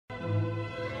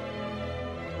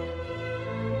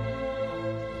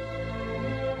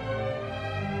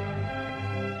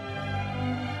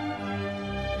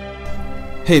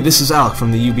Hey, this is Alec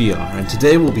from the UBR, and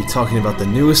today we'll be talking about the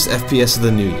newest FPS of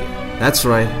the new year. That's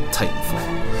right,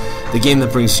 Titanfall. The game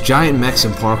that brings giant mechs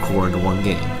and parkour into one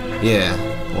game. Yeah,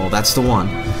 well, that's the one.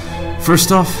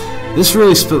 First off, this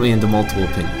really split me into multiple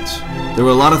opinions. There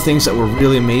were a lot of things that were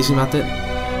really amazing about it,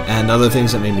 and other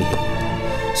things that made me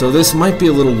hate it. So this might be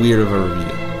a little weird of a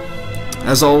review.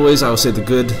 As always, I will say the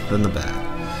good, then the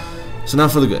bad. So now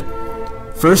for the good.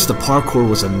 First, the parkour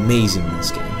was amazing in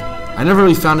this game. I never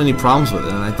really found any problems with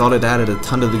it, and I thought it added a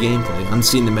ton to the gameplay,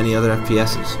 unseen in many other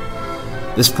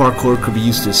FPSs. This parkour could be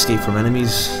used to escape from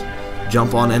enemies,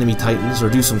 jump on enemy titans, or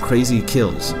do some crazy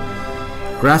kills.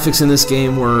 Graphics in this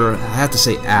game were, I have to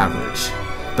say, average.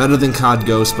 Better than COD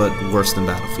Ghost, but worse than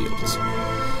Battlefields.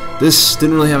 This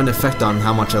didn't really have an effect on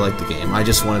how much I liked the game. I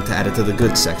just wanted to add it to the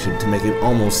good section to make it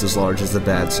almost as large as the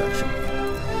bad section.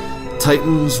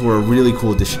 Titans were a really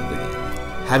cool addition to the game.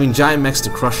 Having giant mechs to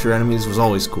crush your enemies was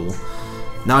always cool.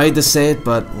 Now I hate to say it,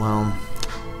 but, well,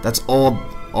 that's all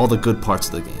the good parts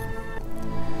of the game.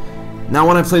 Now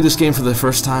when I played this game for the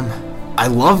first time, I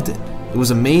loved it. It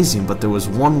was amazing, but there was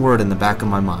one word in the back of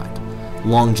my mind: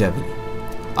 longevity.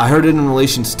 I heard it in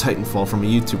relation to Titanfall from a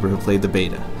YouTuber who played the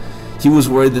beta. He was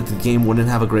worried that the game wouldn't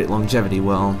have a great longevity.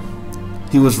 Well,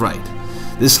 he was right.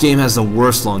 This game has the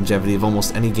worst longevity of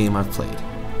almost any game I've played.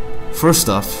 First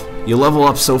off, you level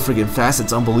up so friggin' fast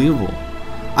it's unbelievable.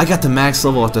 I got to max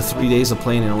level after 3 days of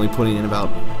playing and only putting in about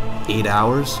 8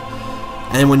 hours.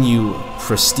 And when you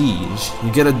prestige,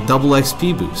 you get a double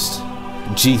XP boost.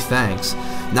 Gee, thanks.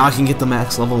 Now I can get the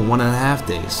max level in 1.5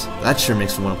 days. That sure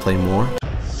makes me want to play more.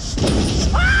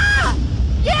 Ah!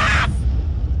 Yes!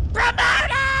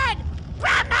 Promoted!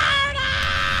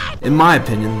 Promoted! In my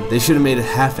opinion, they should have made it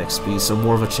half XP, so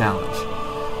more of a challenge.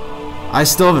 I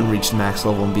still haven't reached max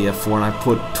level in BF4, and I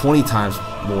put 20 times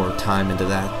more time into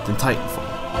that than Titanfall.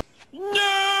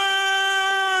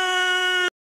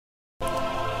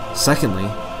 Secondly,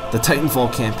 the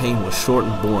Titanfall campaign was short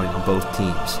and boring on both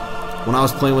teams. When I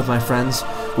was playing with my friends,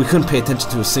 we couldn't pay attention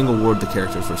to a single word the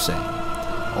characters were saying.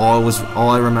 All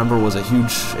I remember was a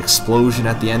huge explosion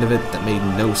at the end of it that made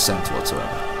no sense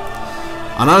whatsoever.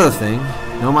 Another thing,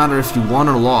 no matter if you won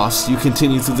or lost, you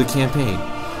continued through the campaign,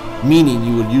 meaning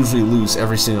you would usually lose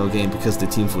every single game because the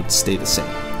teams would stay the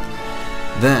same.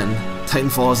 Then,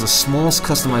 Titanfall has the smallest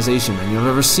customization menu I've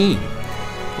ever seen.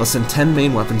 Less than 10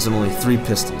 main weapons and only 3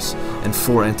 pistols, and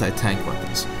 4 anti-tank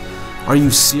weapons. Are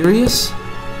you serious?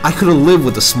 I could have lived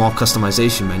with a small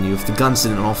customization menu if the guns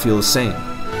didn't all feel the same.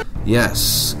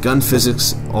 Yes, gun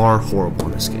physics are horrible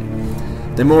in this game.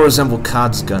 They more resemble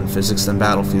COD's gun physics than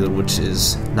Battlefield, which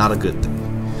is not a good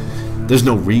thing. There's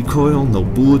no recoil, no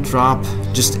bullet drop,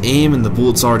 just aim and the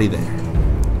bullet's already there.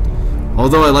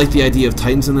 Although I like the idea of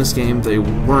Titans in this game, they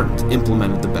weren't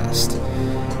implemented the best.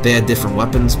 They had different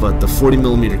weapons, but the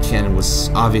 40mm cannon was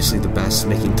obviously the best,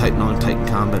 making Titan-on-Titan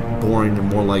combat boring and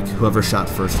more like whoever shot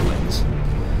first wins.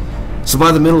 So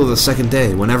by the middle of the second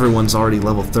day, when everyone's already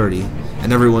level 30,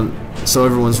 and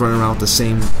everyone's running around with the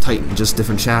same Titan, just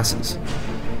different chassis.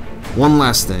 One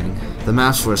last thing, the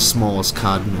maps were as small as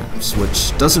COD maps,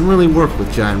 which doesn't really work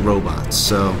with giant robots,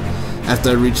 so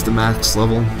after I reached the max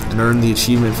level and earned the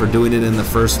achievement for doing it in the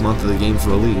first month of the game's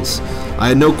release, I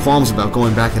had no qualms about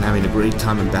going back and having a great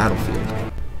time in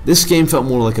Battlefield. This game felt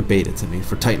more like a beta to me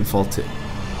for Titanfall 2.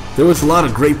 There was a lot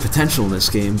of great potential in this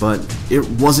game, but it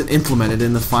wasn't implemented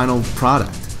in the final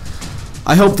product.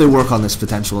 I hope they work on this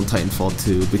potential in Titanfall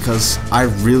 2 because I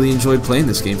really enjoyed playing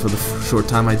this game for the short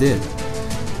time I did.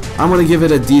 I'm going to give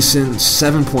it a decent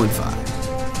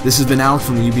 7.5. This has been Alec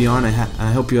from the UBR, and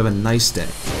I hope you have a nice day.